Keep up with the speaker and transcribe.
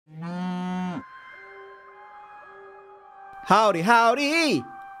Howdy, howdy!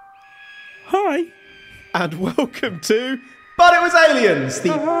 Hi. And welcome to But It Was Aliens, the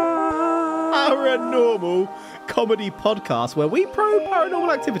paranormal comedy podcast where we probe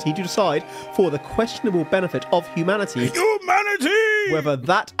paranormal activity to decide, for the questionable benefit of humanity, whether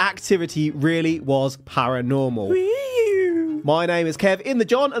that activity really was paranormal. My name is Kev in the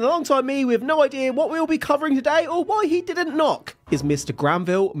John, and alongside me, with no idea what we'll be covering today or why he didn't knock, is Mr.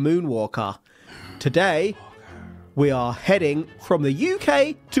 Granville Moonwalker. Today, we are heading from the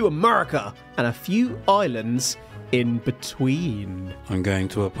UK to America and a few islands in between. I'm going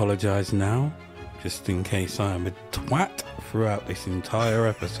to apologise now, just in case I am a twat throughout this entire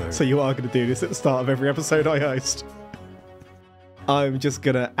episode. So you are going to do this at the start of every episode I host? I'm just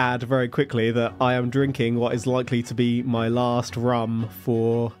going to add very quickly that I am drinking what is likely to be my last rum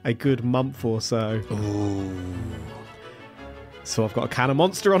for a good month or so. Ooh. So I've got a can of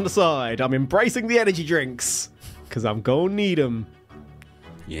Monster on the side. I'm embracing the energy drinks, because I'm going to need them.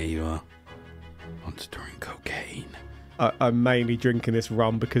 Yeah, you are. Monster and cocaine. I'm mainly drinking this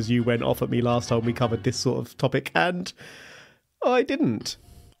rum because you went off at me last time we covered this sort of topic, and I didn't.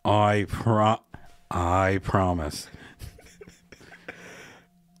 I promise.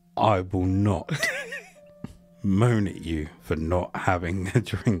 I will not moan at you for not having a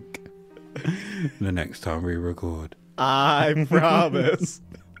drink the next time we record. I promise.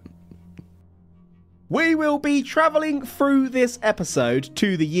 We will be travelling through this episode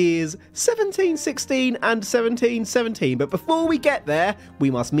to the years 1716 and 1717, but before we get there,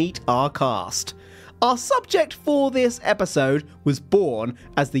 we must meet our cast. Our subject for this episode was born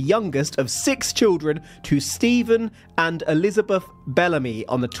as the youngest of 6 children to Stephen and Elizabeth Bellamy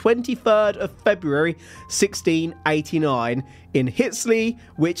on the 23rd of February 1689 in Hitsley,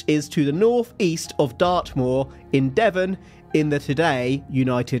 which is to the northeast of Dartmoor in Devon in the today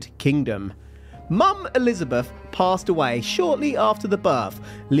United Kingdom. Mum Elizabeth passed away shortly after the birth,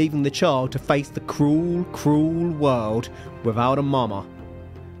 leaving the child to face the cruel, cruel world without a mama.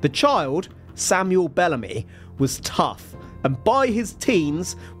 The child, Samuel Bellamy, was tough and by his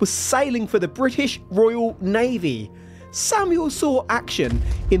teens was sailing for the British Royal Navy. Samuel saw action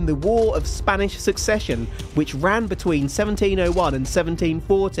in the War of Spanish Succession, which ran between 1701 and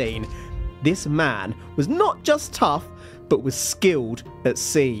 1714. This man was not just tough, but was skilled at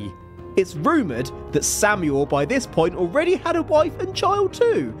sea. It's rumoured that Samuel by this point already had a wife and child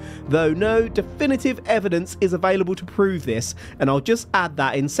too, though no definitive evidence is available to prove this, and I'll just add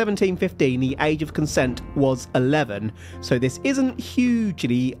that in 1715 the age of consent was 11, so this isn't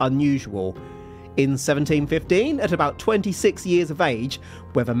hugely unusual. In 1715, at about 26 years of age,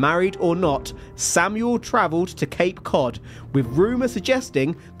 whether married or not, Samuel travelled to Cape Cod, with rumour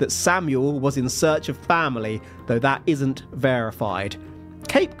suggesting that Samuel was in search of family, though that isn't verified.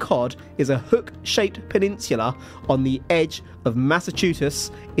 Cape Cod is a hook-shaped peninsula on the edge of Massachusetts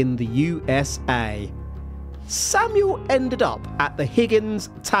in the USA. Samuel ended up at the Higgins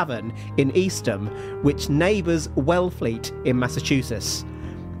Tavern in Eastham, which neighbours Wellfleet in Massachusetts.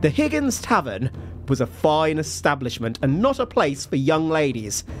 The Higgins Tavern was a fine establishment and not a place for young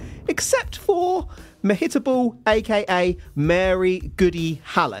ladies, except for Mehitable, aka Mary Goody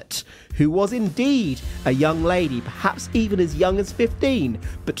Hallett, who was indeed a young lady, perhaps even as young as 15,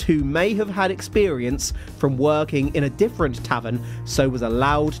 but who may have had experience from working in a different tavern, so was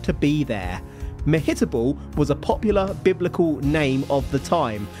allowed to be there. Mehitable was a popular biblical name of the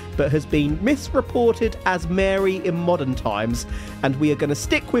time, but has been misreported as Mary in modern times, and we are going to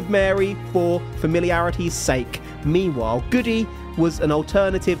stick with Mary for familiarity's sake. Meanwhile, Goody was an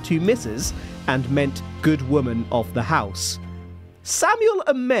alternative to Mrs. and meant good woman of the house. Samuel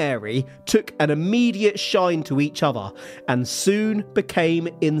and Mary took an immediate shine to each other and soon became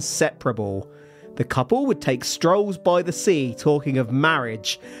inseparable. The couple would take strolls by the sea talking of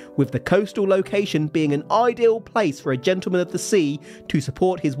marriage, with the coastal location being an ideal place for a gentleman of the sea to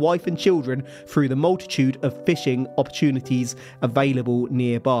support his wife and children through the multitude of fishing opportunities available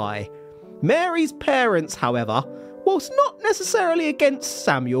nearby. Mary's parents, however, whilst not necessarily against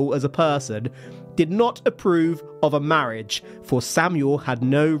Samuel as a person, did not approve of a marriage, for Samuel had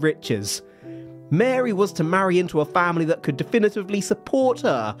no riches. Mary was to marry into a family that could definitively support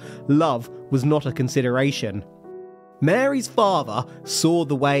her. Love was not a consideration. Mary's father saw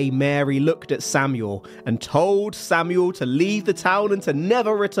the way Mary looked at Samuel and told Samuel to leave the town and to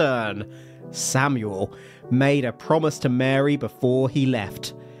never return. Samuel made a promise to Mary before he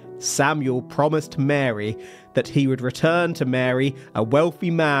left. Samuel promised Mary that he would return to Mary a wealthy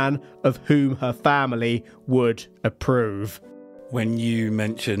man of whom her family would approve. When you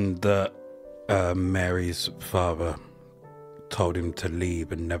mentioned that Mary's father told him to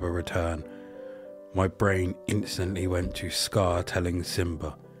leave and never return, my brain instantly went to Scar telling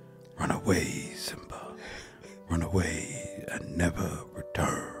Simba, "Run away, Simba. Run away and never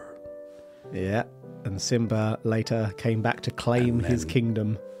return." Yeah, and Simba later came back to claim his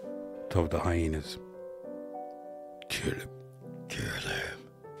kingdom. Told the hyenas, "Kill him. Kill him."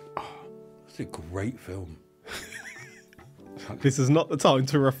 Oh, that's a great film. This is not the time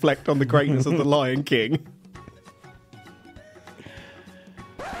to reflect on the greatness of The Lion King.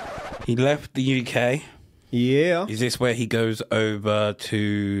 He left the UK. Yeah. Is this where he goes over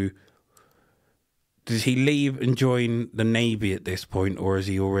to... Does he leave and join the Navy at this point, or is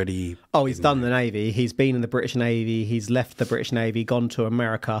he already... Oh, he's done the Navy. He's been in the British Navy. He's left the British Navy, gone to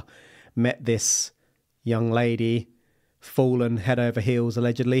America, met this young lady, fallen head over heels,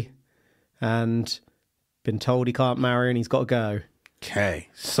 allegedly, and been told he can't marry and he's got to go. Okay,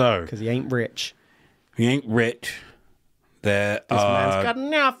 so... Because he ain't rich. He ain't rich. This man's got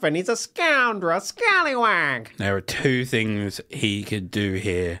nothing. He's a scoundrel, a scallywag. There are two things he could do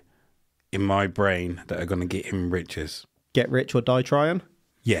here in my brain that are going to get him riches. Get rich or die trying?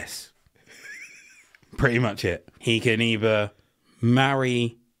 Yes. Pretty much it. He can either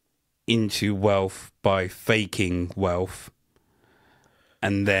marry into wealth by faking wealth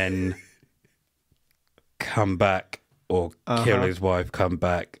and then come back or kill his wife, come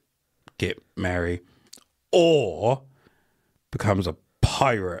back, get married, or becomes a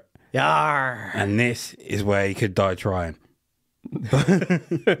pirate. Yarr. And this is where he could die trying.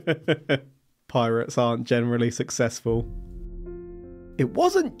 Pirates aren't generally successful. It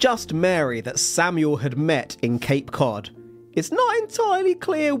wasn't just Mary that Samuel had met in Cape Cod. It's not entirely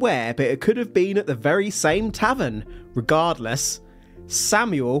clear where, but it could have been at the very same tavern. Regardless,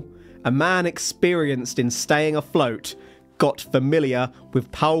 Samuel, a man experienced in staying afloat, got familiar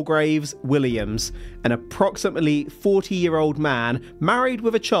with Palgrave's Williams, an approximately 40-year-old man married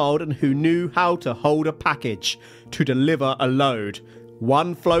with a child and who knew how to hold a package to deliver a load.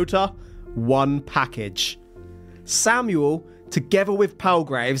 One floater, one package. Samuel, together with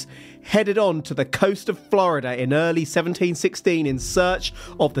Palgraves, headed on to the coast of Florida in early 1716 in search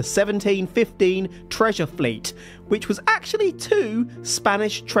of the 1715 treasure fleet, which was actually two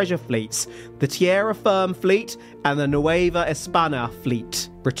Spanish treasure fleets, the Tierra Firme fleet and the Nueva España fleet,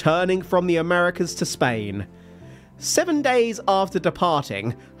 returning from the Americas to Spain. 7 days after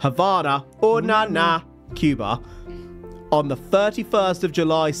departing Havana, Cuba, on the 31st of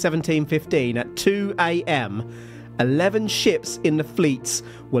July 1715 at 2 a.m, 11 ships in the fleets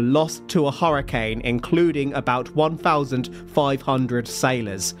were lost to a hurricane, including about 1,500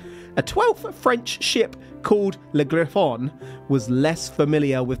 sailors. A 12th French ship called Le Griffon was less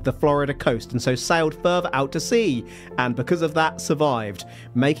familiar with the Florida coast and so sailed further out to sea, and because of that survived,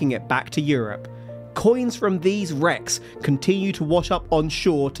 making it back to Europe. Coins from these wrecks continue to wash up on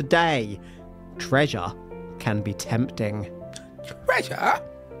shore today. Treasure can be tempting. Treasure?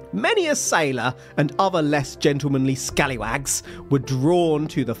 Many a sailor and other less gentlemanly scallywags were drawn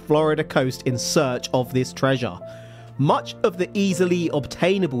to the Florida coast in search of this treasure. Much of the easily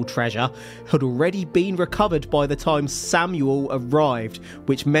obtainable treasure had already been recovered by the time Samuel arrived,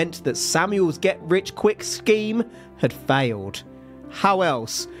 which meant that Samuel's get-rich-quick scheme had failed. How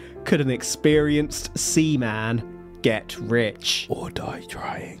else could an experienced seaman get rich? Or die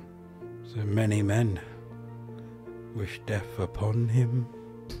trying. So many men wish death upon him.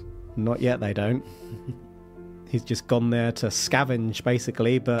 Not yet, they don't. He's just gone there to scavenge,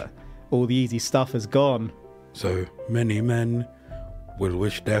 basically, but all the easy stuff is gone. So many men will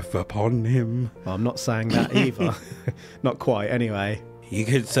wish death upon him. Well, I'm not saying that either. Not quite, anyway. You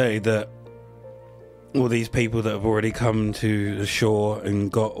could say that all these people that have already come to the shore and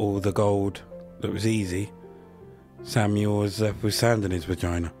got all the gold that was easy, Samuel was left with sand in his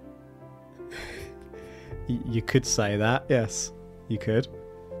vagina. You could say that, yes. You could.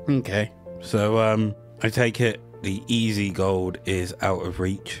 Okay, so I take it the easy gold is out of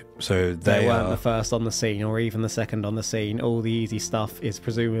reach, so they weren't the first on the scene or even the second on the scene. All the easy stuff is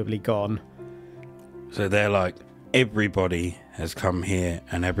presumably gone. So they're like, everybody has come here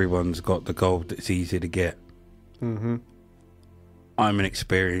and everyone's got the gold that's easy to get. Mm-hmm. I'm an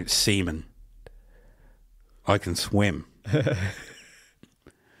experienced seaman. I can swim.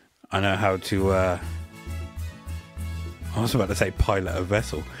 I know how to I was about to say pilot a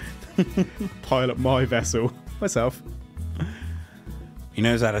vessel. Pilot my vessel. Myself. He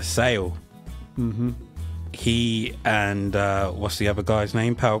knows how to sail. Mm-hmm. He and what's the other guy's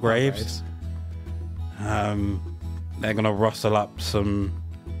name? Palgraves. They're gonna rustle up some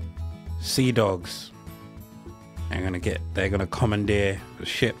sea dogs. They're gonna commandeer a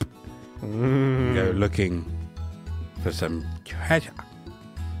ship and go looking for some treasure.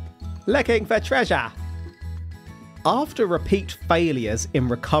 looking for treasure. After repeat failures in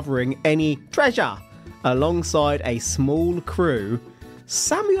recovering any treasure alongside a small crew,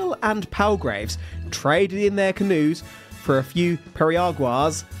 Samuel and Palgraves traded in their canoes for a few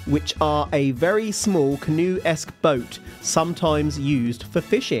periaguas, which are a very small canoe-esque boat sometimes used for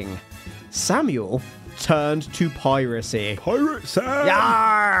fishing. Samuel turned to piracy. Pirate Sam!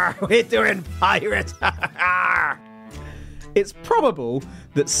 Yarr! We're doing pirates! It's probable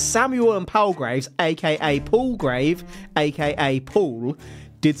that Samuel and Palgraves, aka Paulgrave, aka Paul,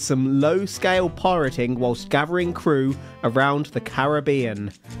 did some low-scale pirating whilst gathering crew around the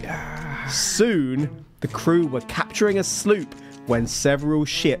Caribbean. Soon, the crew were capturing a sloop when several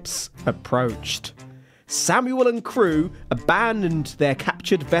ships approached. Samuel and crew abandoned their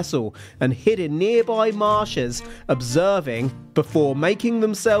captured vessel and hid in nearby marshes, observing before making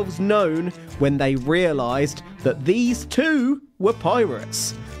themselves known when they realised that these too were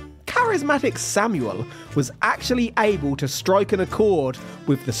pirates. Charismatic Samuel was actually able to strike an accord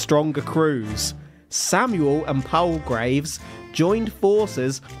with the stronger crews. Samuel and Palgraves joined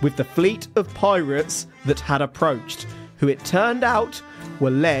forces with the fleet of pirates that had approached, who it turned out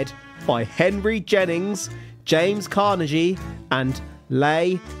were led by Henry Jennings, James Carnegie, and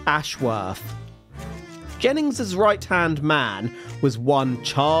Leigh Ashworth. Jennings' right-hand man was one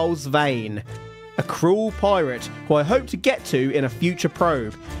Charles Vane, a cruel pirate who I hope to get to in a future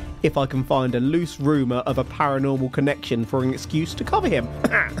probe, if I can find a loose rumour of a paranormal connection for an excuse to cover him.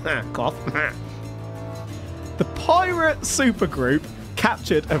 Cough. The pirate supergroup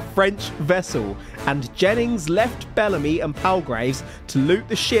captured a French vessel, and Jennings left Bellamy and Palgraves to loot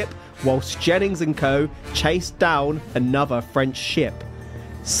the ship whilst Jennings and co. chased down another French ship.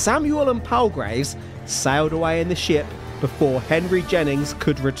 Samuel and Palgraves sailed away in the ship before Henry Jennings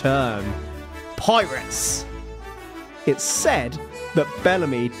could return. Pirates! It's said that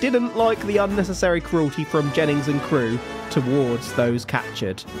Bellamy didn't like the unnecessary cruelty from Jennings and crew towards those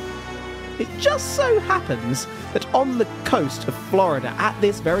captured. It just so happens that on the coast of Florida at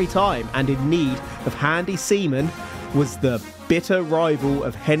this very time, and in need of handy seamen, was the bitter rival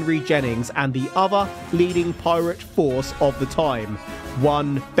of Henry Jennings and the other leading pirate force of the time,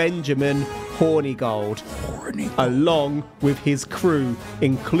 one Benjamin Hornigold, along with his crew,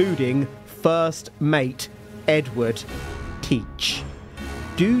 including first mate Edward Teach.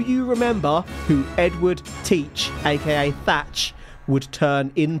 Do you remember who Edward Teach, aka Thatch, would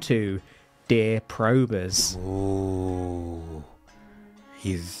turn into, dear probers? Ooh.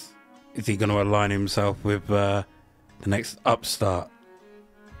 Is he going to align himself with the next upstart,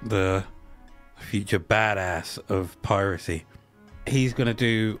 the future badass of piracy? He's going to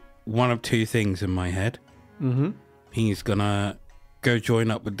do one of two things in my head. Mm-hmm. He's going to go join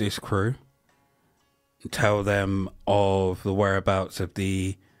up with this crew and tell them of the whereabouts of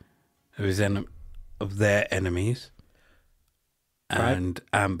of their enemies and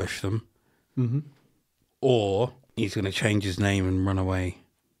ambush them. Mm-hmm. Or he's going to change his name and run away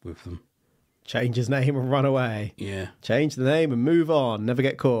with them. Change his name and run away. Yeah. Change the name and move on. Never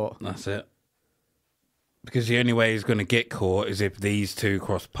get caught. That's it. Because the only way he's going to get caught is if these two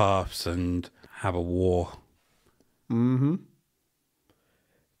cross paths and have a war. Mm-hmm.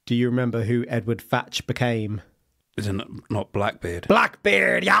 Do you remember who Edward Thatch became? Isn't it not Blackbeard?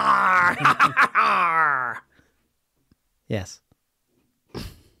 Blackbeard! Yar! Yes.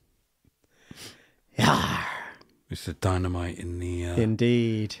 Yar! It's the dynamite in the...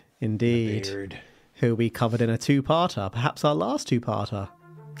 Indeed. The beard. Who'll be covered in a two-parter, perhaps our last two-parter.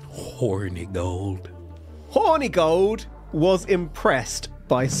 Hornigold. Hornigold was impressed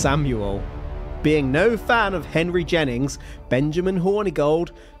by Samuel. Being no fan of Henry Jennings, Benjamin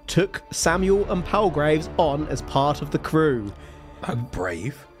Hornigold took Samuel and Palgraves on as part of the crew.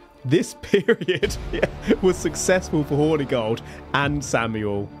 Brave. This period was successful for Hornigold and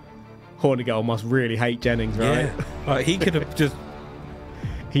Samuel. Hornigold must really hate Jennings, right? Yeah. Like, he could have just...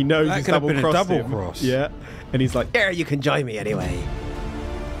 He knows That he's could have been a double-crossed double him. cross. Yeah. And he's like, yeah, you can join me anyway.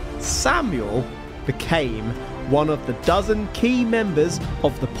 Samuel became one of the dozen key members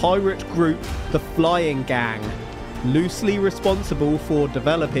of the pirate group, the Flying Gang, loosely responsible for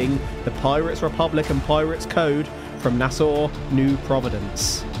developing the Pirates Republic and Pirates Code from Nassau, New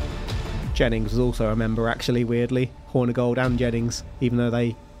Providence. Jennings was also a member, actually, weirdly. Hornigold and Jennings, even though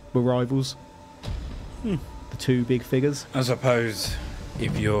they were rivals. The two big figures. I suppose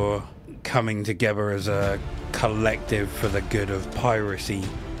if you're coming together as a collective for the good of piracy,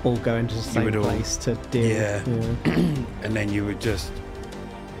 All going to the same place to deal. Yeah. And then you would just...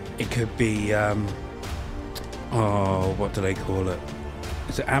 It could be... what do they call it?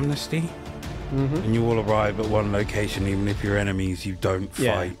 Is it amnesty? and you all arrive at one location. Even if you're enemies, you don't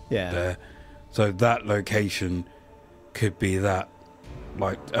fight there. So that location could be that,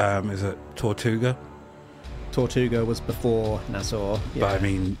 like, is it Tortuga? Tortuga was before Nassau. Yeah. But I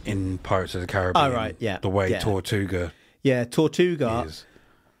mean, in Pirates of the Caribbean, Oh, right, yeah. the way Yeah. Tortuga Tortuga is.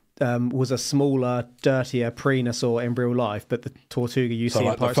 was a smaller, dirtier pre-Nassau in real life, but the Tortuga you see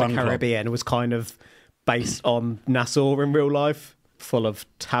like in Pirates of the Caribbean was kind of based on Nassau in real life, full of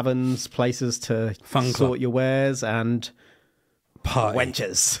taverns, places to sort your wares, and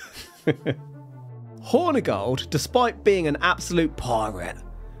wenches. Hornigold, despite being an absolute pirate,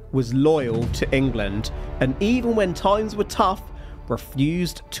 was loyal to England, and even when times were tough,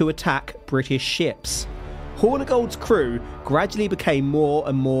 refused to attack British ships. Hornigold's crew gradually became more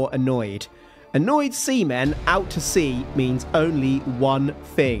and more annoyed. Annoyed seamen out to sea means only one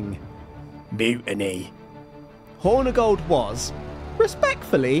thing: mutiny. Hornigold was,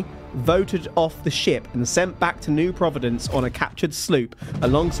 respectfully, voted off the ship and sent back to New Providence on a captured sloop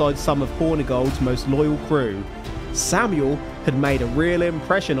alongside some of Hornigold's most loyal crew. Samuel had made a real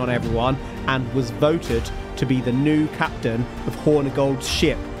impression on everyone and was voted to be the new captain of Hornigold's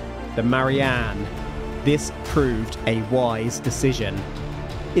ship, the Marianne. This proved a wise decision.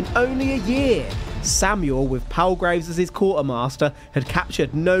 In only a year, Samuel, with Palgraves as his quartermaster, had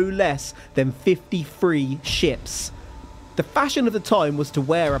captured no less than 53 ships. The fashion of the time was to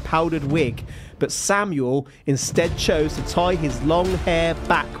wear a powdered wig, but Samuel instead chose to tie his long hair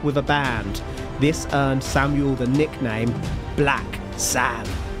back with a band. This earned Samuel the nickname Black Sam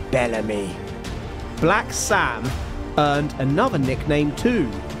Bellamy. Black Sam earned another nickname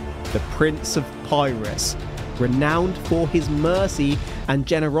too, the Prince of Pirates, renowned for his mercy and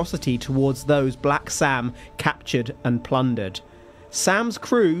generosity towards those Black Sam captured and plundered. Sam's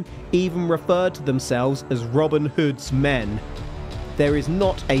crew even referred to themselves as Robin Hood's men. There is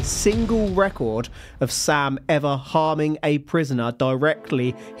not a single record of Sam ever harming a prisoner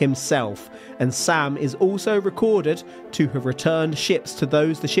directly himself, and Sam is also recorded to have returned ships to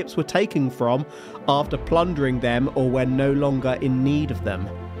those the ships were taken from after plundering them or when no longer in need of them.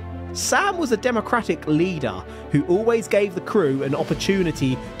 Sam was a democratic leader who always gave the crew an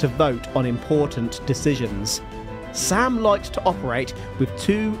opportunity to vote on important decisions. Sam liked to operate with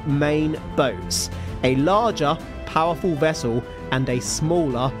two main boats, a larger, powerful vessel and a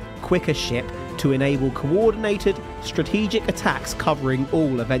smaller, quicker ship to enable coordinated, strategic attacks covering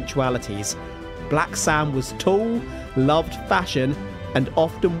all eventualities. Black Sam was tall, loved fashion, and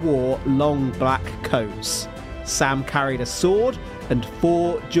often wore long black coats. Sam carried a sword and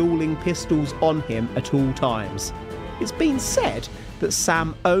 4 dueling pistols on him at all times. It's been said that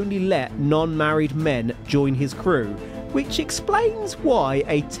Sam only let non-married men join his crew, which explains why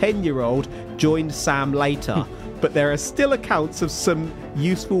a 10-year-old joined Sam later, but there are still accounts of some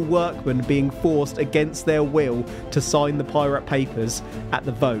useful workmen being forced against their will to sign the pirate papers at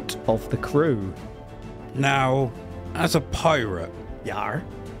the vote of the crew. Now, as a pirate, Yar.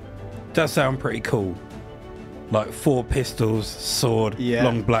 does sound pretty cool. Like 4 pistols, sword,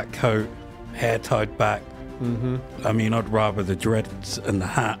 long black coat, hair tied back. I mean, I'd rather the dreads and the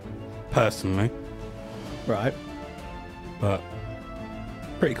hat, personally. Right. But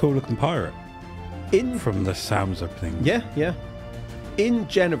pretty cool looking pirate. From the sounds of things. Yeah. In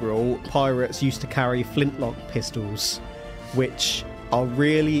general, pirates used to carry flintlock pistols, which are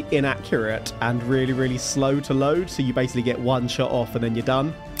really inaccurate and really, really slow to load. So you basically get one shot off and then you're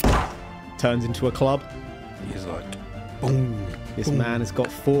done. Turns into a club. He's like, boom. This man has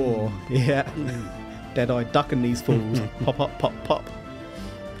got 4. Yeah. Dead-eye ducking these fools. Pop, pop, pop, pop.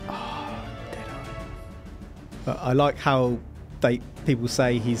 Oh, Dead-eye. But I like how people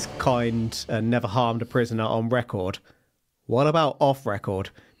say he's kind and never harmed a prisoner on record. What about off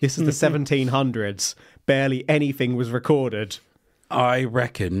record? This is the 1700s. Barely anything was recorded. I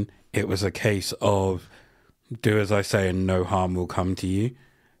reckon it was a case of do as I say and no harm will come to you.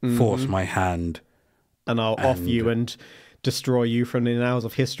 Force my hand. And I'll off you and destroy you from the annals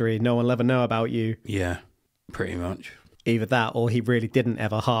of history. No one will ever know about you. Yeah, pretty much. Either that or he really didn't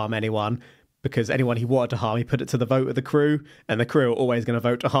ever harm anyone, because anyone he wanted to harm, he put it to the vote of the crew, and the crew are always going to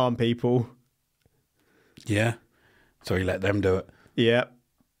vote to harm people. Yeah. So he let them do it. Yeah.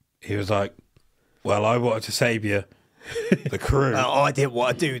 He was like, well, I wanted to save you. The crew. I didn't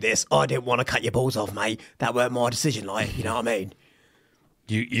want to do this. I didn't want to cut your balls off, mate. That weren't my decision, like, you know what I mean?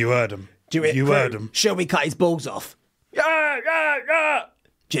 You heard him. You heard him. Shall we cut his balls off? Yeah.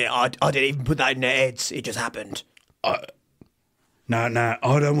 Yeah, I didn't even put that in their heads. It just happened. Nah,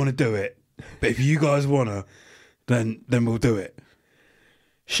 I don't want to do it. But if you guys want to, then we'll do it.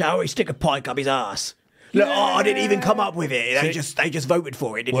 Shall we stick a pike up his ass? Look, I didn't even come up with it. They just voted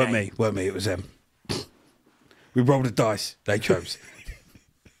for it, didn't they? Weren't me, it was them. We rolled a dice, they chose.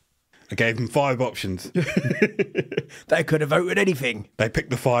 I gave them 5 options. They could have voted anything. They picked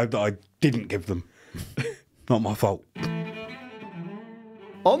the 5 that I didn't give them. Not my fault.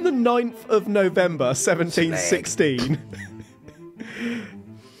 On the 9th of November, 1716,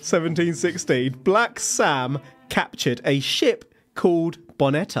 Black Sam captured a ship called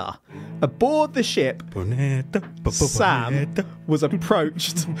Bonetta. Aboard the ship, Sam was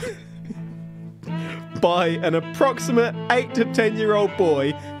approached by an approximate 8 to 10-year-old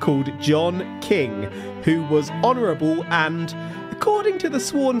boy called John King, who was honourable and, according to the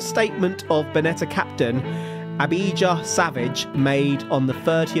sworn statement of Bonetta captain Abijah Savage made on the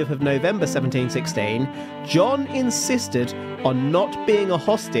 30th of November 1716, John insisted on not being a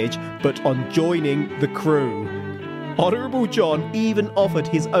hostage but on joining the crew. Honourable John even offered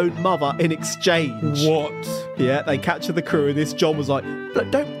his own mother in exchange. What? Yeah, they captured the crew and this John was like,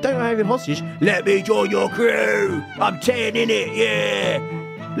 look, don't have him hostage. Let me join your crew. I'm 10 in it,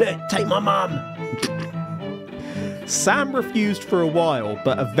 yeah. Look, take my mum. Sam refused for a while,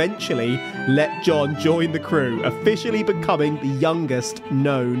 but eventually let John join the crew, officially becoming the youngest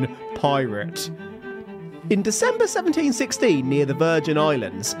known pirate. In December 1716, near the Virgin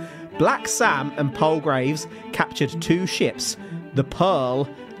Islands, Black Sam and Palgraves captured 2 ships, the Pearl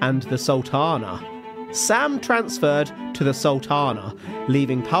and the Sultana. Sam transferred to the Sultana,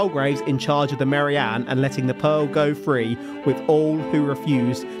 leaving Palgraves in charge of the Marianne and letting the Pearl go free with all who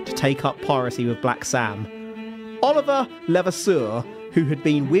refused to take up piracy with Black Sam. Oliver Levasseur, who had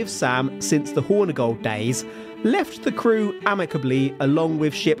been with Sam since the Hornigold days, left the crew amicably along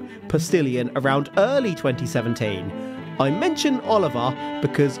with ship Postilion around early 2017. I mention Oliver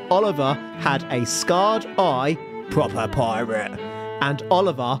because Oliver had a scarred eye, proper pirate, and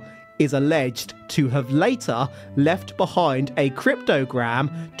Oliver is alleged to have later left behind a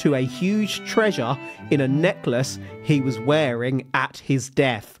cryptogram to a huge treasure in a necklace he was wearing at his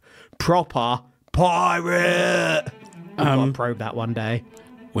death. Proper pirate! I'll probe that one day.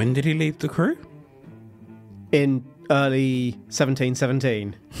 When did he leave the crew? In early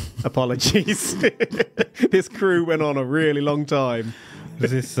 1717. Apologies. This crew went on a really long time.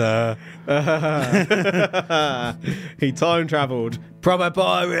 Was this, He time travelled. Proper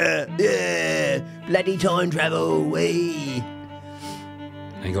pirate! Yeah! Bloody time travel! Wee!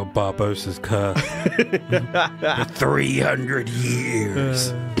 He got Barbossa's curse. For 300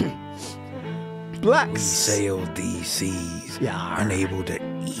 years. Black We sailed these seas, unable to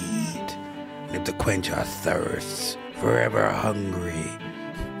eat, and to quench our thirsts, forever hungry.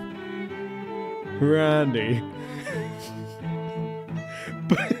 Randy.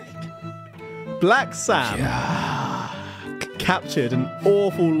 Black Sam captured an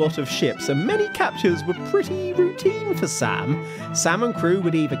awful lot of ships, and many captures were pretty routine for Sam. Sam and crew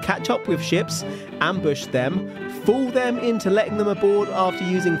would either catch up with ships, ambush them, fool them into letting them aboard after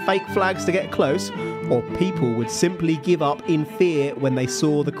using fake flags to get close, or people would simply give up in fear when they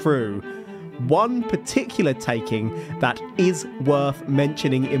saw the crew. One particular taking that is worth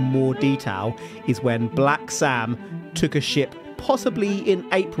mentioning in more detail is when Black Sam took a ship possibly in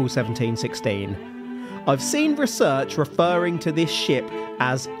April 1716. I've seen research referring to this ship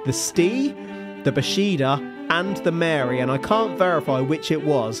as the Stee, the Bashida and the Mary, and I can't verify which it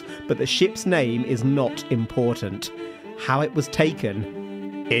was, but the ship's name is not important. How it was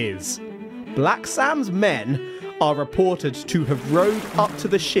taken is. Black Sam's men are reported to have rowed up to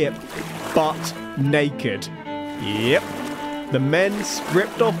the ship, but naked. Yep. The men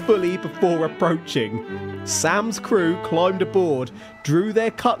stripped off fully before approaching. Sam's crew climbed aboard, drew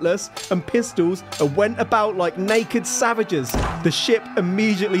their cutlass and pistols and went about like naked savages. The ship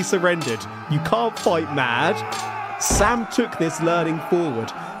immediately surrendered. You can't fight mad. Sam took this learning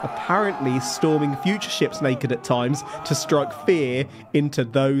forward, apparently storming future ships naked at times to strike fear into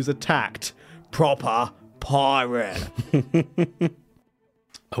those attacked. Proper pirate.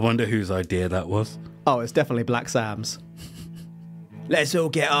 I wonder whose idea that was. Oh, it's definitely Black Sam's. Let's all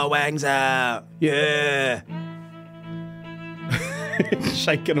get our wangs out. Yeah.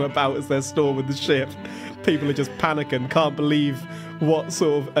 Shaking them about as they're storming the ship. People are just panicking, can't believe what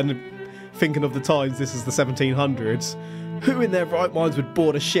sort of... And thinking of the times, this is the 1700s. Who in their right minds would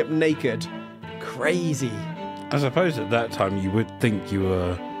board a ship naked? Crazy. I suppose at that time you would think you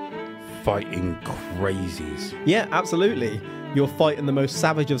were fighting crazies. Yeah, absolutely. You're fighting the most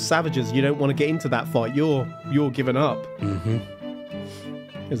savage of savages. You don't want to get into that fight. You're giving up. Mm-hmm.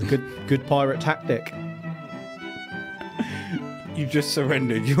 It's a good pirate tactic. You just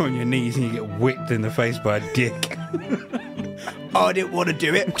surrendered. You're on your knees and you get whipped in the face by a dick. I didn't want to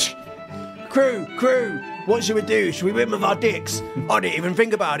do it. Crew, what should we do? Should we win with our dicks? I didn't even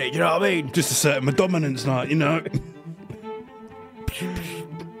think about it, you know what I mean? Just asserting my dominance, like, you know.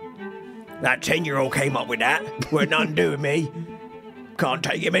 That 10-year-old came up with that. We're nothing doing me. Can't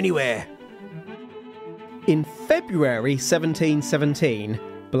take him anywhere. In February 1717,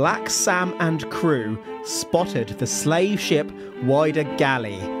 Black Sam and crew spotted the slave ship Wider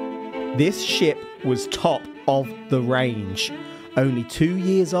Galley. This ship was top of the range, only 2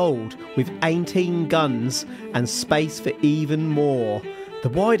 years old, with 18 guns and space for even more. The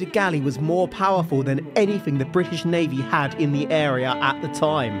Wider Galley was more powerful than anything the British Navy had in the area at the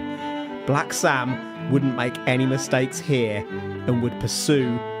time. Black Sam wouldn't make any mistakes here and would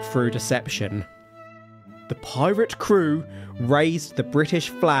pursue through deception. The pirate crew raised the British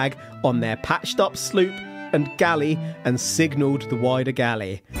flag on their patched-up sloop and galley and signalled the Wider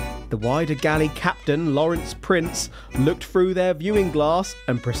Galley. The Wider Galley captain, Lawrence Prince, looked through their viewing glass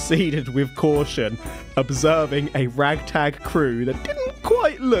and proceeded with caution, observing a ragtag crew that didn't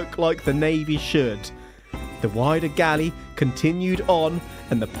quite look like the Navy should. The Wider Galley continued on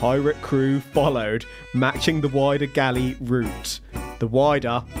and the pirate crew followed, matching the Wider Galley route. The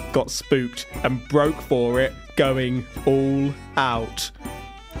Wider got spooked and broke for it, going all out.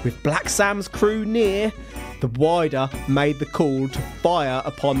 With Black Sam's crew near, the Wider made the call to fire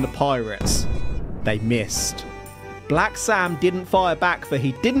upon the pirates. They missed. Black Sam didn't fire back, for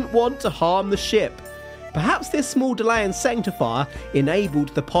he didn't want to harm the ship. Perhaps this small delay in setting to fire enabled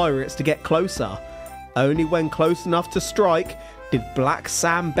the pirates to get closer. Only when close enough to strike did Black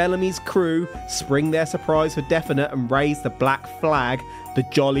Sam Bellamy's crew spring their surprise for definite and raise the black flag, the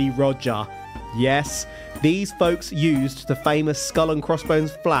Jolly Roger. Yes, these folks used the famous skull and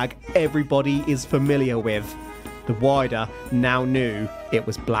crossbones flag everybody is familiar with. The Wider now knew it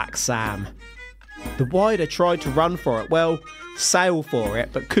was Black Sam. The Wider tried to run for it, well, sail for it,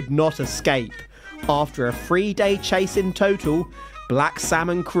 but could not escape. After a 3-day chase in total, Black Sam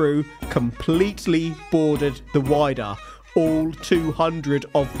and crew completely boarded the Wider, all 200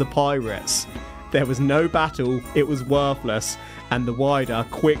 of the pirates. There was no battle, it was worthless, and the Wider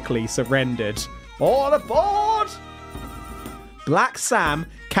quickly surrendered. All aboard! Black Sam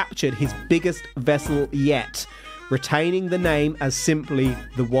captured his biggest vessel yet, retaining the name as simply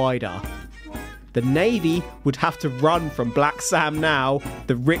the Wider. The Navy would have to run from Black Sam now,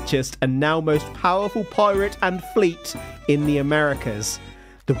 the richest and now most powerful pirate and fleet in the Americas.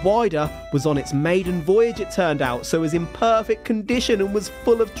 The Wider was on its maiden voyage, it turned out, so was in perfect condition and was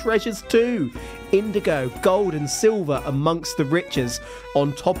full of treasures too. Indigo, gold and silver amongst the riches,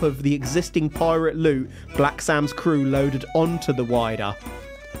 on top of the existing pirate loot Black Sam's crew loaded onto the Wider.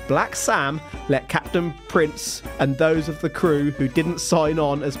 Black Sam let Captain Prince and those of the crew who didn't sign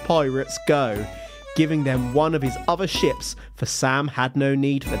on as pirates go, giving them one of his other ships, for Sam had no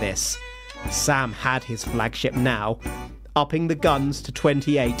need for this. Sam had his flagship now, upping the guns to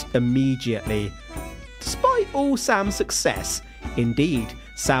 28 immediately. Despite all Sam's success, indeed,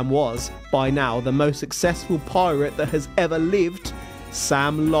 Sam was, by now, the most successful pirate that has ever lived,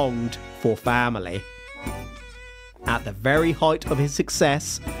 Sam longed for family. At the very height of his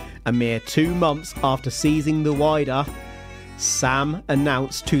success, a mere 2 months after seizing the Wider, Sam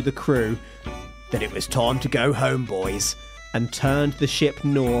announced to the crew that it was time to go home, boys, and turned the ship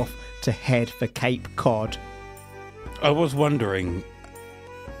north to head for Cape Cod. I was wondering,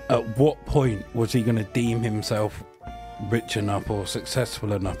 at what point was he going to deem himself rich enough or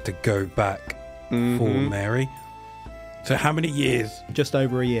successful enough to go back for Mary? So how many years? Just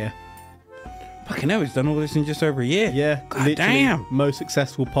over a year. Fucking hell, he's done all this in just over a year. Yeah, God literally damn. Most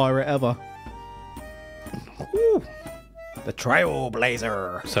successful pirate ever. Ooh. The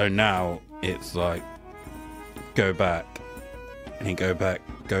Trailblazer. So now it's like, go back. And he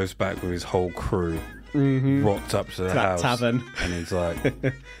goes back with his whole crew. Rocked up to the house. Tavern. And he's like,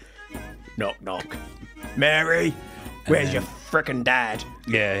 knock, knock. Mary, where's your frickin' dad?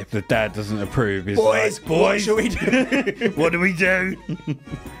 yeah, if the dad doesn't approve, he's Boys, like, what shall we do? what do we do?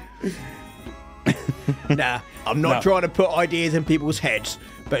 Nah, I'm not No. trying to put ideas in people's heads,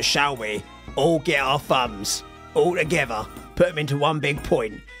 but shall we all get our thumbs all together, put them into one big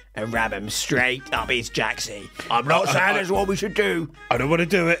point, and ram them straight up his jacksy? I'm not saying that's what we should do. I don't want to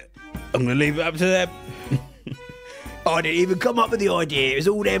do it. I'm going to leave it up to them. I didn't even come up with the idea. It was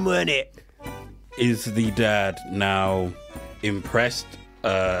all them, weren't it? Is the dad now impressed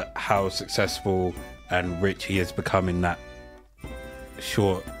how successful and rich he has become in that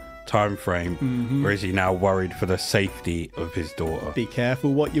short time frame, or is he now worried for the safety of his daughter? Be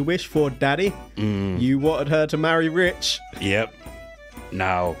careful what you wish for, Daddy. You wanted her to marry rich. Yep.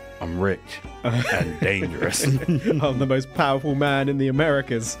 Now I'm rich and dangerous. I'm the most powerful man in the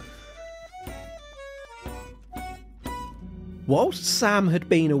Americas. Whilst Sam had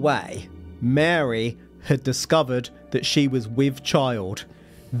been away, Mary had discovered that she was with child.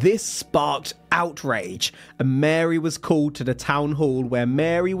 This sparked outrage, and Mary was called to the town hall, where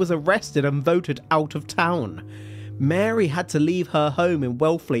Mary was arrested and voted out of town. Mary had to leave her home in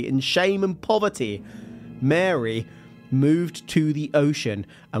Wellfleet in shame and poverty. Mary moved to the ocean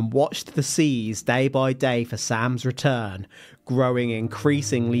and watched the seas day by day for Sam's return, growing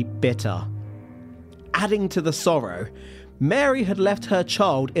increasingly bitter. Adding to the sorrow, Mary had left her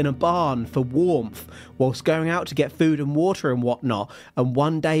child in a barn for warmth whilst going out to get food and water and whatnot, and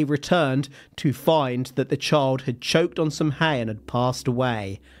one day returned to find that the child had choked on some hay and had passed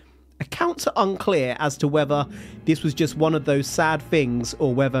away. Accounts are unclear as to whether this was just one of those sad things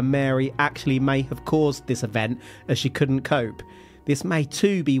or whether Mary actually may have caused this event as she couldn't cope. This may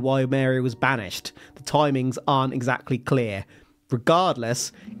too be why Mary was banished. The timings aren't exactly clear.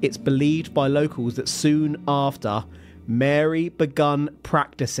 Regardless, it's believed by locals that soon after, Mary begun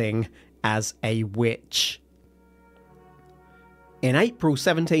practicing as a witch. In April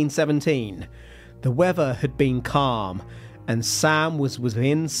 1717, the weather had been calm and Sam was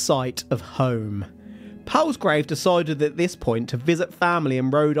within sight of home. Palsgrave decided at this point to visit family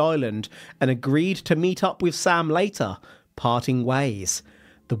in Rhode Island and agreed to meet up with Sam later, parting ways.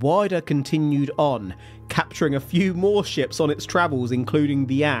 The Wider continued on, capturing a few more ships on its travels, including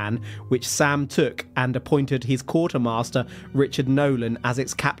the Anne, which Sam took and appointed his quartermaster Richard Nolan as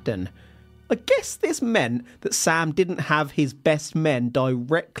its captain. I guess this meant that Sam didn't have his best men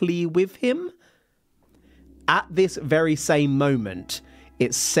directly with him? At this very same moment,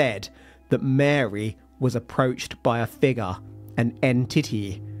 it's said that Mary was approached by a figure, an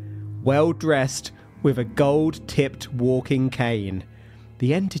entity, well dressed with a gold-tipped walking cane.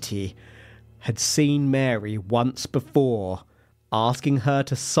 The entity had seen Mary once before, asking her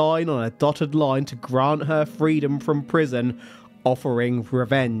to sign on a dotted line to grant her freedom from prison, offering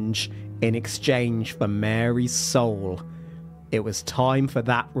revenge in exchange for Mary's soul. It was time for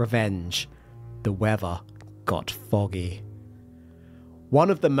that revenge. The weather got foggy. One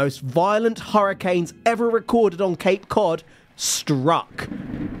of the most violent hurricanes ever recorded on Cape Cod struck.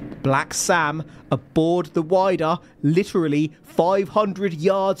 Black Sam, aboard the Wider, literally 500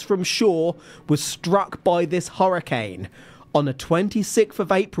 yards from shore, was struck by this hurricane. On the 26th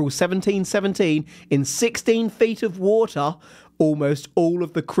of April 1717, in 16 feet of water, almost all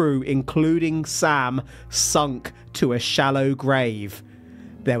of the crew, including Sam, sunk to a shallow grave.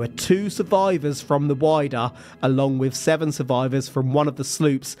 There were 2 survivors from the Wider, along with 7 survivors from one of the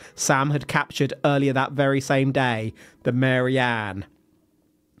sloops Sam had captured earlier that very same day, the Mary Ann.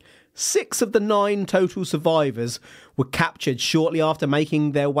 6 of the 9 total survivors were captured shortly after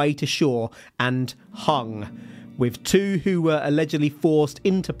making their way to shore and hung, with 2 who were allegedly forced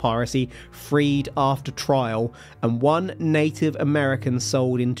into piracy freed after trial, and 1 Native American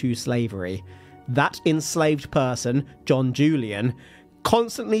sold into slavery. That enslaved person, John Julian,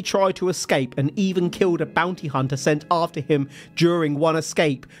 constantly tried to escape and even killed a bounty hunter sent after him during one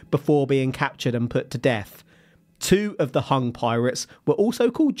escape before being captured and put to death. 2 of the hung pirates were also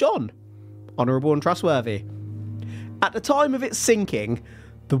called John. Honourable and trustworthy. At the time of its sinking,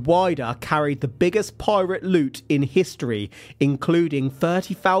 the Wider carried the biggest pirate loot in history, including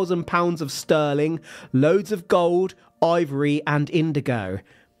 £30,000 of sterling, loads of gold, ivory and indigo.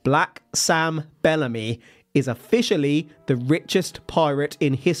 Black Sam Bellamy is officially the richest pirate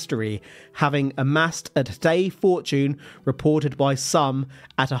in history, having amassed a today fortune reported by some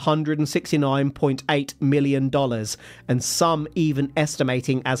at $169.8 million, and some even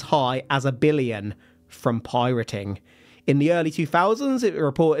estimating as high as $1 billion from pirating. In the early 2000s, it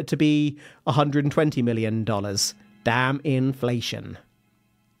reported to be $120 million. Damn inflation.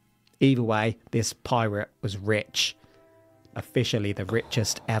 Either way, this pirate was rich. Officially the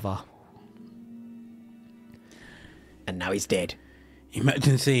richest ever. And now he's dead.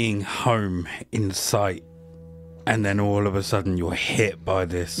 Imagine seeing home in sight and then all of a sudden you're hit by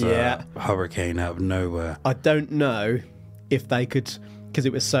this hurricane out of nowhere. I don't know if they could, because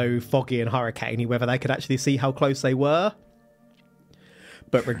it was so foggy and hurricaney, whether they could actually see how close they were.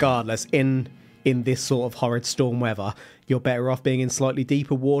 But regardless, in this sort of horrid storm weather, you're better off being in slightly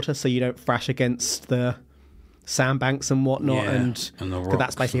deeper water so you don't thrash against the sandbanks and whatnot. Yeah, and the rocks. Because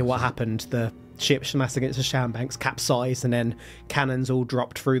that's basically what happened. The ship smashed against the sandbanks, capsized, and then cannons all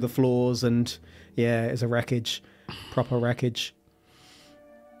dropped through the floors, and yeah, it was a wreckage. Proper wreckage.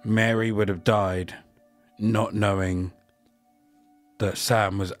 Mary would have died not knowing that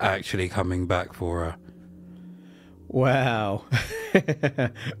Sam was actually coming back for her. Wow.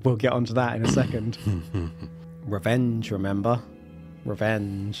 We'll get onto that in a second. Revenge, remember?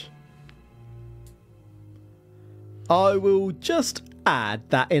 Revenge. I will just add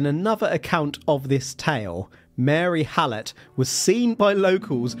that in another account of this tale, Mary Hallett was seen by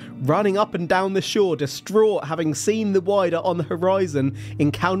locals running up and down the shore, distraught, having seen the wider on the horizon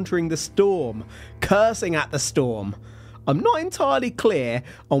encountering the storm, cursing at the storm. I'm not entirely clear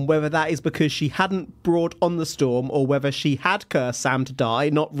on whether that is because she hadn't brought on the storm or whether she had cursed Sam to die,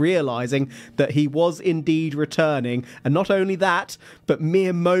 not realising that he was indeed returning, and not only that, but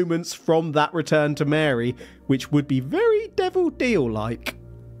mere moments from that return to Mary, which would be very Devil Deal-like.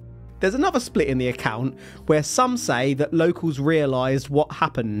 There's another split in the account where some say that locals realised what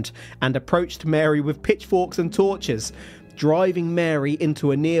happened and approached Mary with pitchforks and torches, driving Mary into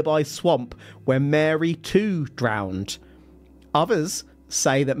a nearby swamp where Mary too drowned. Others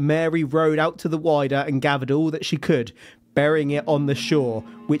say that Mary rowed out to the wider and gathered all that she could, burying it on the shore,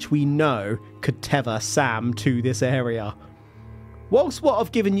 which we know could tether Sam to this area. Whilst what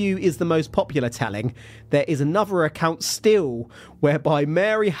I've given you is the most popular telling, there is another account still whereby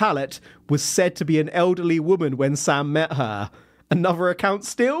Mary Hallett was said to be an elderly woman when Sam met her. Another account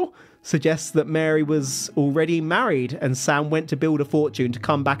still suggests that Mary was already married and Sam went to build a fortune to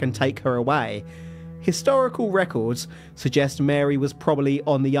come back and take her away. Historical records suggest Mary was probably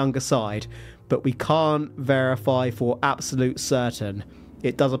on the younger side, but we can't verify for absolute certain.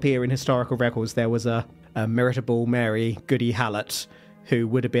 It does appear in historical records there was a Meritable Mary Goody Hallett who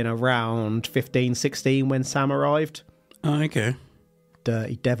would have been around 15, 16 when Sam arrived. Oh, okay.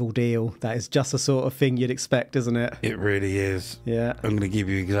 Dirty devil deal. That is just the sort of thing you'd expect, isn't it? It really is. Yeah. I'm going to give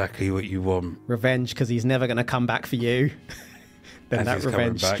you exactly what you want. Revenge, because he's never going to come back for you. Then that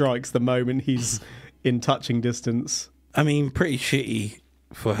revenge strikes the moment he's in touching distance. I mean, pretty shitty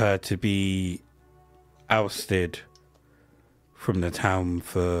for her to be ousted from the town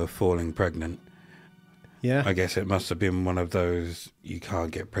for falling pregnant. Yeah. I guess it must have been one of those you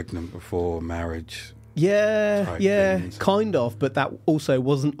can't get pregnant before marriage. Yeah, things. kind of, but that also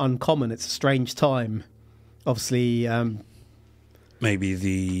wasn't uncommon. It's a strange time. Obviously, maybe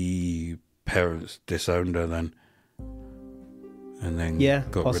the parents disowned her then. And then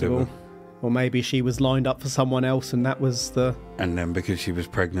got possible. rid of her. Or maybe she was lined up for someone else and that was the... And then because she was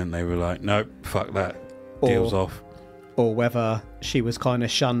pregnant, they were like, nope, fuck that. Deal's off. Or whether she was kind of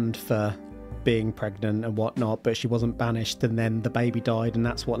shunned for being pregnant and whatnot, but she wasn't banished and then the baby died and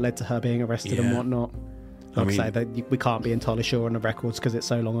that's what led to her being arrested and whatnot. Like I say, that we can't be entirely sure on the records because it's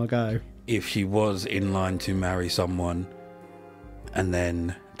so long ago. If she was in line to marry someone and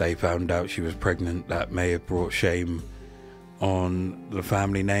then they found out she was pregnant, that may have brought shame on the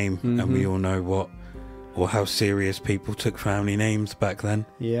family name. And we all know what or how serious people took family names back then.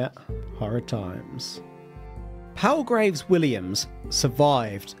 Yeah, horror times. Palgraves Williams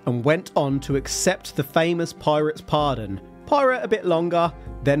survived and went on to accept the famous pirate's pardon, pirate a bit longer,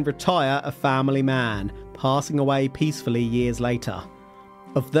 then retire a family man, passing away peacefully years later.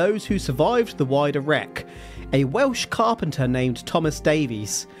 Of those who survived the wider wreck, a Welsh carpenter named Thomas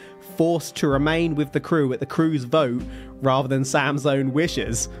Davies, forced to remain with the crew at the crew's vote rather than Sam's own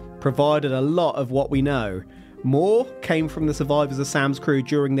wishes, provided a lot of what we know. More came from the survivors of Sam's crew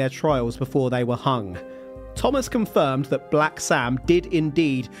during their trials before they were hung. Thomas confirmed that Black Sam did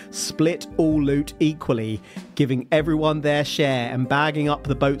indeed split all loot equally, giving everyone their share and bagging up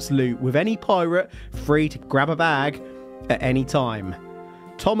the boat's loot, with any pirate free to grab a bag at any time.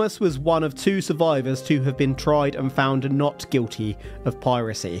 Thomas was one of 2 survivors to have been tried and found not guilty of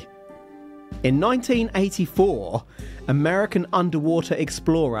piracy. In 1984, American underwater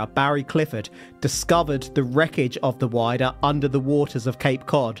explorer Barry Clifford discovered the wreckage of the wider under the waters of Cape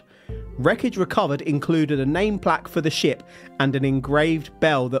Cod. Wreckage recovered included a name plaque for the ship and an engraved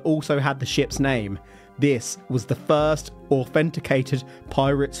bell that also had the ship's name. This was the first authenticated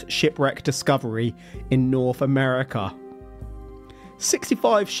pirates shipwreck discovery in North America.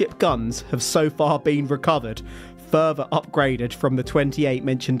 65 ship guns have so far been recovered, further upgraded from the 28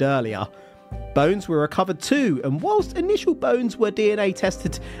 mentioned earlier. Bones were recovered too, and whilst initial bones were DNA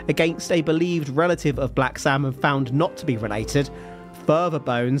tested against a believed relative of Black Sam and found not to be related, further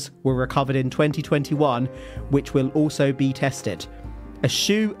bones were recovered in 2021, which will also be tested. A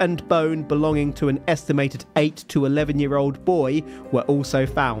shoe and bone belonging to an estimated 8 to 11-year-old boy were also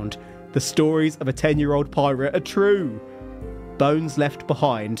found. The stories of a 10-year-old pirate are true. Bones left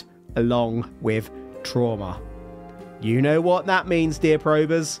behind, along with trauma. You know what that means, dear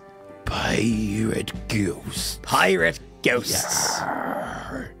probers. Pirate ghosts. Pirate ghosts.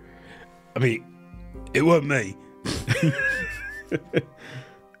 Yarr. I mean, it wasn't me.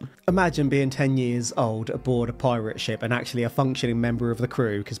 Imagine being 10 years old aboard a pirate ship and actually a functioning member of the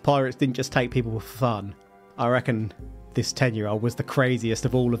crew, because pirates didn't just take people for fun. I reckon this 10-year-old was the craziest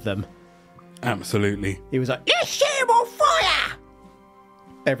of all of them. Absolutely. He was like, "This ship on fire!"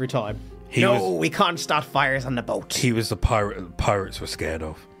 Every time. We can't start fires on the boat. He was the pirate pirates were scared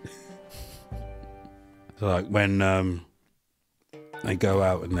of. So like when they go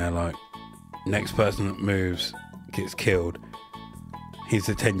out and they're like, next person that moves gets killed, he's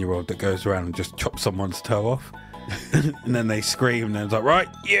the 10-year-old that goes around and just chops someone's toe off. And then they scream and it's like, right,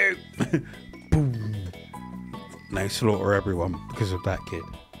 you! Boom. And they slaughter everyone because of that kid.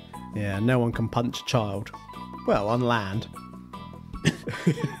 Yeah, no one can punch a child. Well, on land.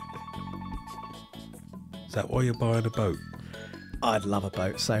 Is that why you're buying a boat? I'd love a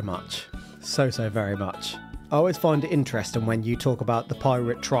boat so much. So very much. I always find it interesting when you talk about the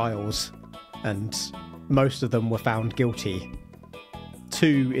pirate trials, and most of them were found guilty.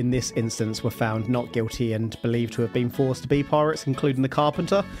 2 in this instance were found not guilty and believed to have been forced to be pirates, including the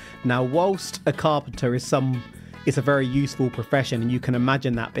carpenter. Now, whilst a carpenter is a very useful profession, and you can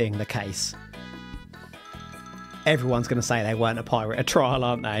imagine that being the case, everyone's going to say they weren't a pirate at trial,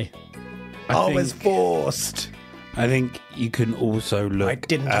 aren't they? I was forced. I think you can also look I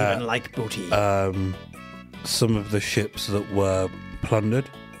didn't even like booty. Some of the ships that were plundered.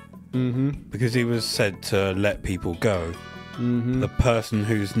 Mm-hmm. Because he was said to let people go. Mm-hmm. The person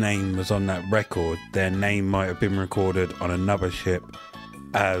whose name was on that record, their name might have been recorded on another ship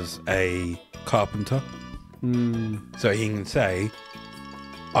as a carpenter. So he can say,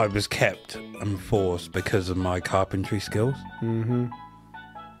 I was kept and forced because of my carpentry skills. Mm-hmm.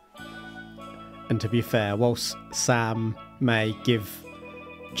 And to be fair, whilst Sam may give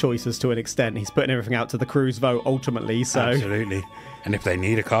choices to an extent, he's putting everything out to the crew's vote ultimately, so... Absolutely. And if they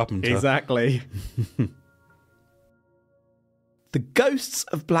need a carpenter... Exactly. The ghosts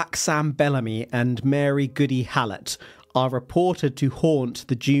of Black Sam Bellamy and Mary Goody Hallett are reported to haunt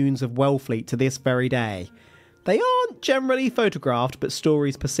the dunes of Wellfleet to this very day. They aren't generally photographed, but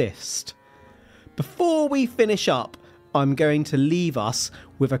stories persist. Before we finish up, I'm going to leave us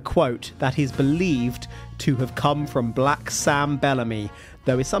with a quote that is believed to have come from Black Sam Bellamy,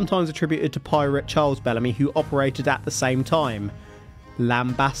 though is sometimes attributed to pirate Charles Bellamy, who operated at the same time,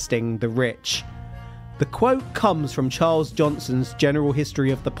 lambasting the rich. The quote comes from Charles Johnson's General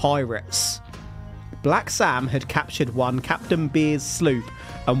History of the Pirates. Black Sam had captured one Captain Beer's sloop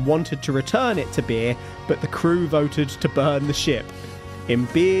and wanted to return it to Beer, but the crew voted to burn the ship. In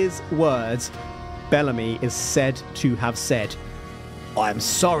Beer's words, Bellamy is said to have said, "I am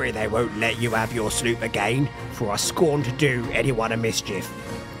sorry they won't let you have your sloop again, for I scorn to do anyone a mischief,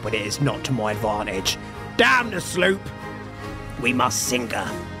 but it is not to my advantage. Damn the sloop! We must sink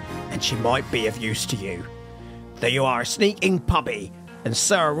her, and she might be of use to you. Though you are a sneaking puppy, and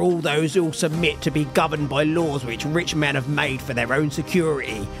so are all those who submit to be governed by laws which rich men have made for their own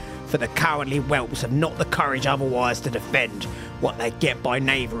security, for the cowardly whelps have not the courage otherwise to defend what they get by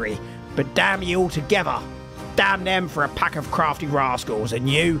knavery. But damn you altogether! Damn them for a pack of crafty rascals, and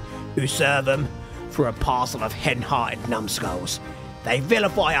you, who serve them, for a parcel of hen-hearted numbskulls. They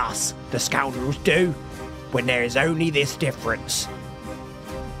vilify us, the scoundrels do, when there is only this difference.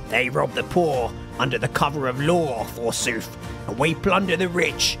 They rob the poor under the cover of law, forsooth, and we plunder the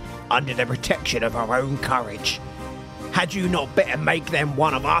rich under the protection of our own courage. Had you not better make them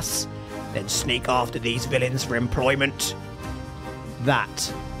one of us, than sneak after these villains for employment?"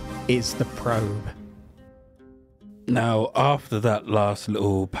 That is the probe. Now, after that last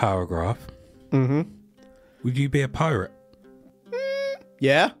little paragraph, would you be a pirate?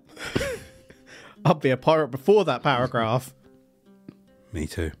 Yeah. I'd be a pirate before that paragraph. Me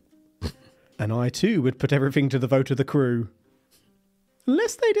too. And I too would put everything to the vote of the crew.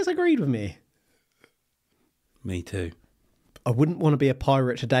 Unless they disagreed with me. Me too. I wouldn't want to be a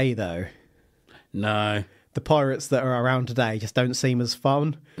pirate today, though. No. The pirates that are around today just don't seem as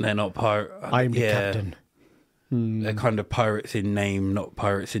fun. They're not pirate. I'm the captain. They're kind of pirates in name, not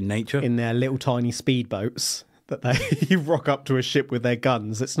pirates in nature. In their little tiny speedboats that they rock up to a ship with their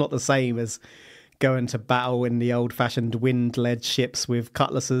guns. It's not the same as going to battle in the old-fashioned wind-led ships with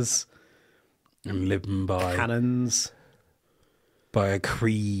cutlasses. And living by... cannons. By a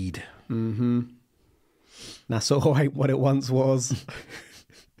creed. Mm-hmm. Nassau ain't what it once was.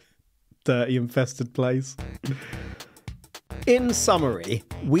 Dirty, infested place. In summary,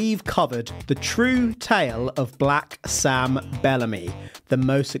 we've covered the true tale of Black Sam Bellamy, the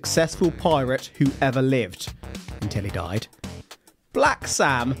most successful pirate who ever lived, until he died. Black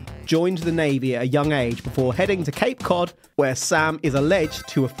Sam joined the Navy at a young age before heading to Cape Cod, where Sam is alleged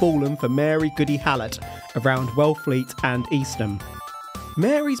to have fallen for Mary Goody Hallett around Wellfleet and Eastham.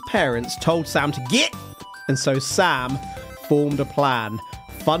 Mary's parents told Sam to get, and so Sam formed a plan,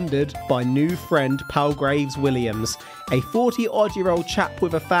 funded by new friend Palgraves Williams, a 40-odd-year-old chap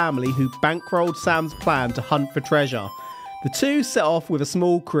with a family who bankrolled Sam's plan to hunt for treasure. The two set off with a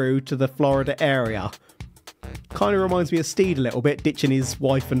small crew to the Florida area. Kind of reminds me of Steed a little bit, ditching his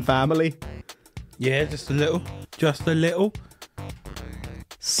wife and family. Yeah, just a little. Just a little.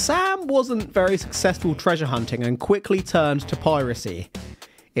 Sam wasn't very successful treasure hunting and quickly turned to piracy.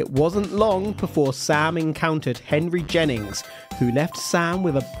 It wasn't long before Sam encountered Henry Jennings, who left Sam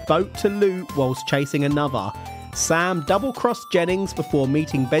with a boat to loot whilst chasing another. Sam double-crossed Jennings before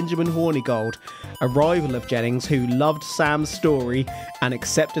meeting Benjamin Hornigold, a rival of Jennings who loved Sam's story and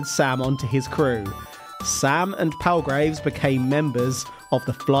accepted Sam onto his crew. Sam and Palgraves became members of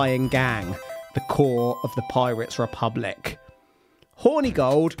the Flying Gang, the core of the Pirates' Republic.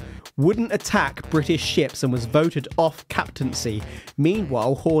 Hornigold wouldn't attack British ships and was voted off captaincy.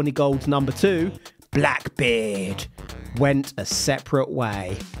 Meanwhile, Hornigold's number 2, Blackbeard, went a separate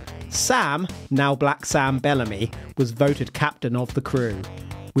way. Sam, now Black Sam Bellamy, was voted captain of the crew.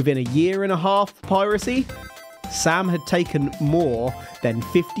 Within a year and a half of piracy, Sam had taken more than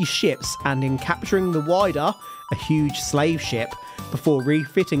 50 ships, and in capturing the Wider, a huge slave ship, before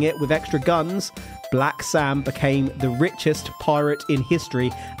refitting it with extra guns, Black Sam became the richest pirate in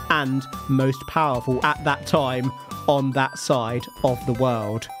history and most powerful at that time on that side of the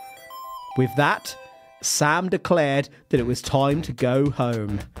world. With that, Sam declared that it was time to go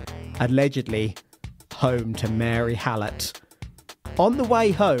home. Allegedly, home to Mary Hallett. On the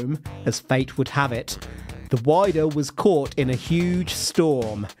way home, as fate would have it, the Wider was caught in a huge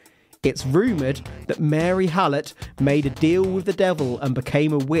storm. It's rumoured that Mary Hallett made a deal with the devil and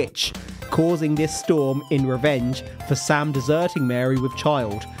became a witch, causing this storm in revenge for Sam deserting Mary with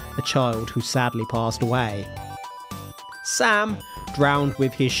a child who sadly passed away. Sam drowned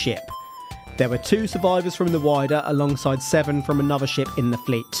with his ship. There were 2 survivors from the Wider alongside 7 from another ship in the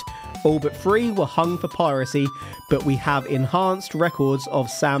fleet. All but 3 were hung for piracy, but we have enhanced records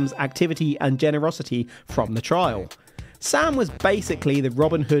of Sam's activity and generosity from the trial. Sam was basically the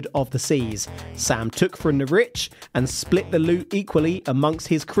Robin Hood of the seas. Sam took from the rich and split the loot equally amongst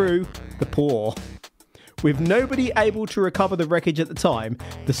his crew, the poor. With nobody able to recover the wreckage at the time,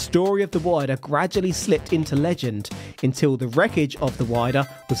 the story of the Wider gradually slipped into legend until the wreckage of the Wider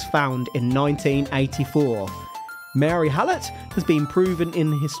was found in 1984. Mary Hallett has been proven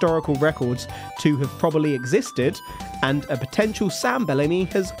in historical records to have probably existed, and a potential Sam Bellamy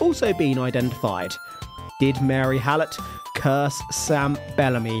has also been identified. Did Mary Hallett curse Sam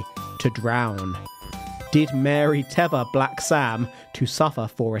Bellamy to drown? Did Mary tether Black Sam to suffer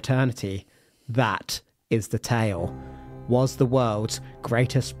for eternity? That is the tale. Was the world's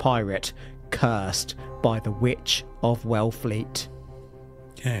greatest pirate cursed by the Witch of Wellfleet?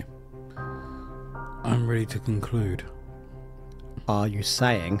 Okay. I'm ready to conclude. Are you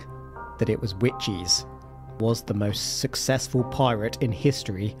saying that it was witches? Was the most successful pirate in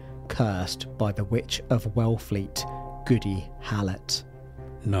history cursed by the Witch of Wellfleet, Goody Hallett?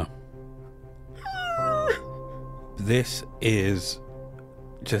 No. This is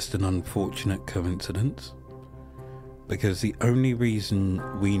just an unfortunate coincidence, because the only reason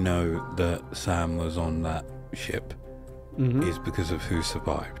we know that Sam was on that ship is because of who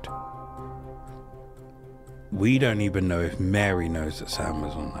survived. We don't even know if Mary knows that Sam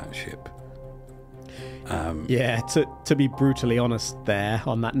was on that ship. Yeah, to be brutally honest there,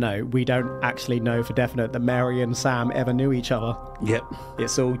 on that note, we don't actually know for definite that Mary and Sam ever knew each other. Yep.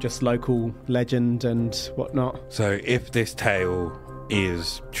 It's all just local legend and whatnot. So if this tale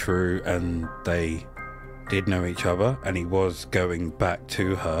is true and they did know each other and he was going back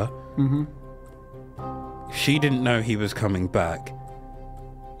to her, she didn't know he was coming back.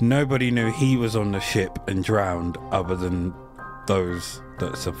 Nobody knew he was on the ship and drowned other than those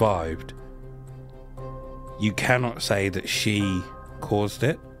that survived. You cannot say that she caused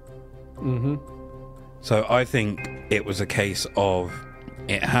it. So I think it was a case of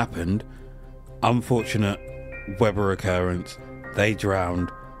it happened, unfortunate weather occurrence, they drowned,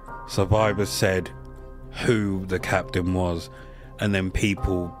 survivors said who the captain was, and then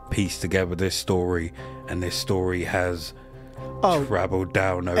people pieced together this story, and this story has travelled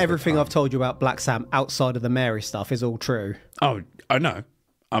down over everything time. I've told you about Black Sam outside of the Mary stuff is all true. Oh, I know.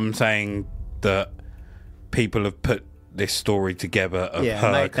 I'm saying that people have put this story together of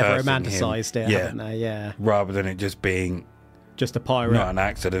her they've cursing romanticised him, it, haven't they? Yeah. rather than it just being Just a pirate. not an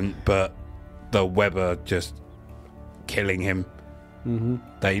accident, but the weather just killing him.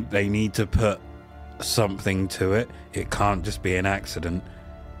 They need to put something to it. It can't just be an accident.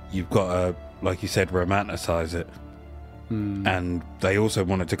 You've got to, like you said, romanticise it. And they also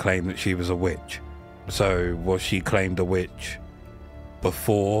wanted to claim that she was a witch. So was she claimed a witch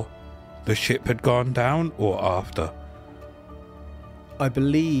before the ship had gone down or after? I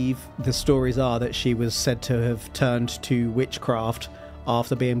believe the stories are that she was said to have turned to witchcraft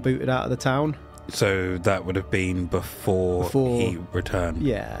after being booted out of the town. So that would have been before he returned.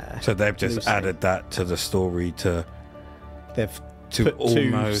 Yeah. So they've just added that to the story They've put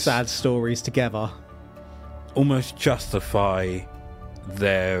two sad stories together. Almost justify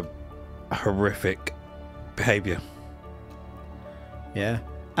their horrific behaviour. Yeah.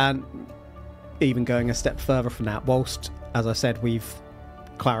 And even going a step further from that, whilst, as I said, we've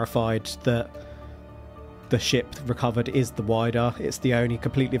clarified that the ship recovered is the Wider. It's the only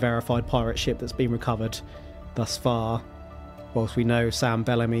completely verified pirate ship that's been recovered thus far. Whilst we know Sam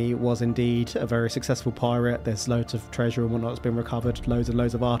Bellamy was indeed a very successful pirate, there's loads of treasure and whatnot that's been recovered, loads and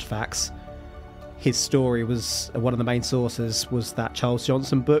loads of artefacts. His story was, one of the main sources was that Charles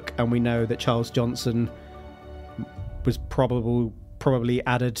Johnson book, and we know that Charles Johnson was probably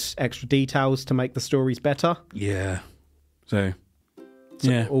added extra details to make the stories better. Yeah. So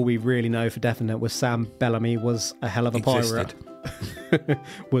all we really know for definite was Sam Bellamy was a hell of a pirate.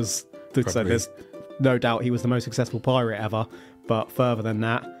 So there's no doubt he was the most successful pirate ever, but further than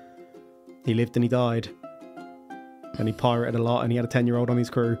that, he lived and he died. And he pirated a lot, and he had a 10-year-old on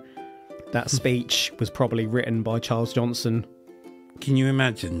his crew. That speech was probably written by Charles Johnson. Can you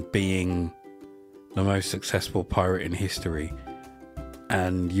imagine being the most successful pirate in history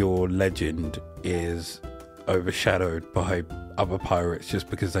and your legend is overshadowed by other pirates just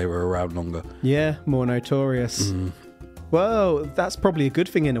because they were around longer? Yeah, more notorious. Well, that's probably a good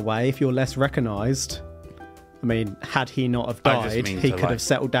thing in a way if you're less recognised. I mean, had he not have died, he could have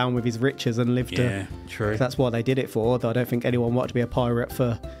settled down with his riches and lived true. That's what they did it for. Though I don't think anyone wanted to be a pirate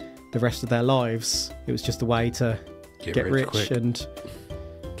for the rest of their lives. It was just a way to get rich and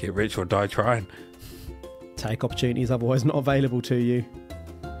get rich or die trying. Take opportunities otherwise not available to you.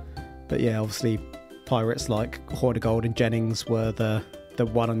 But yeah, obviously pirates like Hornigold and Jennings were the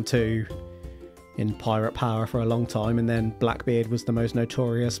 1 and 2 in pirate power for a long time, and then Blackbeard was the most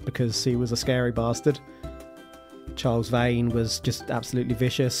notorious because he was a scary bastard. Charles Vane was just absolutely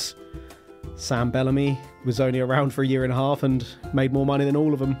vicious. Sam Bellamy was only around for a year and a half and made more money than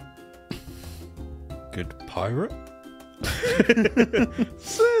all of them. Good pirate?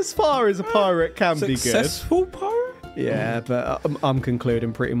 So as far as a pirate can be good. Successful pirate? Yeah, but I'm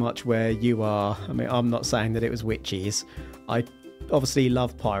concluding pretty much where you are. I mean, I'm not saying that it was witches. I obviously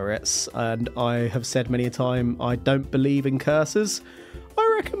love pirates, and I have said many a time I don't believe in curses.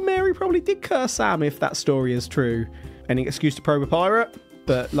 I reckon Mary probably did curse Sam if that story is true. Any excuse to probe a pirate?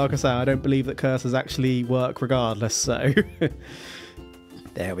 But like I say, I don't believe that curses actually work regardless, so...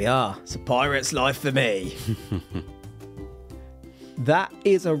 There we are. It's a pirate's life for me. That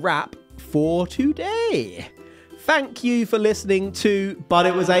is a wrap for today. Thank you for listening to But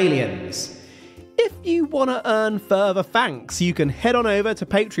It Was Aliens. If you want to earn further thanks, you can head on over to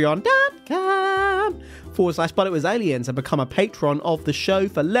patreon.com/ButItWasAliens and become a patron of the show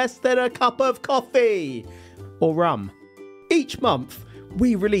for less than a cup of coffee or rum. Each month,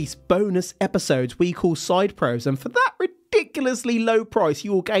 we release bonus episodes we call Side Pros, and for that ridiculously low price,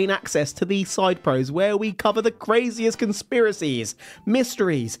 you will gain access to these Side Pros where we cover the craziest conspiracies,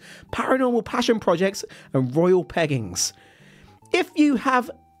 mysteries, paranormal passion projects, and royal peggings. If you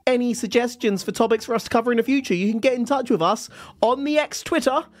have any suggestions for topics for us to cover in the future, you can get in touch with us on the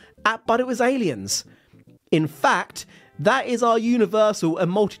Twitter at ButItWasAliens. In fact, that is our universal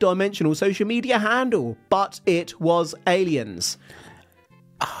and multi-dimensional social media handle, But It Was Aliens.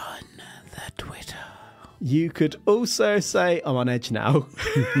 On the Twitter. You could also say, I'm on edge now.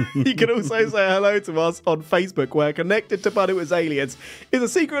 You can also say hello to us on Facebook, where Connected to But It Was Aliens is a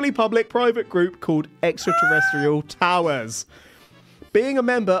secretly public private group called Extraterrestrial Towers. Being a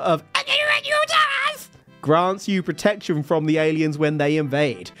member of Extraterrestrial Towers grants you protection from the aliens when they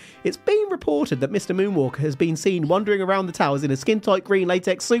invade. It's been reported that Mr. Moonwalker has been seen wandering around the towers in a skin-tight green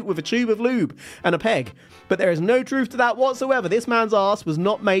latex suit with a tube of lube and a peg. But there is no truth to that whatsoever. This man's ass was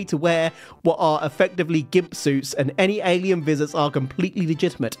not made to wear what are effectively gimp suits, and any alien visits are completely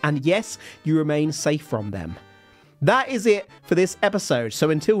legitimate. And yes, you remain safe from them. That is it for this episode.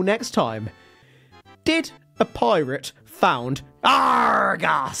 So until next time, did a pirate found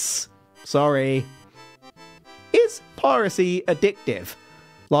Argus? Sorry. Is piracy addictive?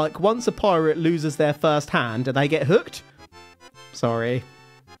 Like, once a pirate loses their first hand, do they get hooked? Sorry.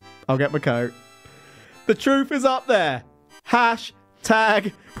 I'll get my coat. The truth is up there.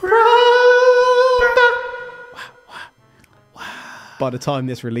 Hashtag By the time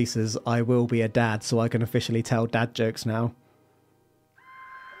this releases, I will be a dad, so I can officially tell dad jokes now.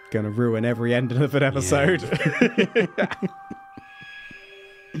 Gonna ruin every ending of an episode. Yeah.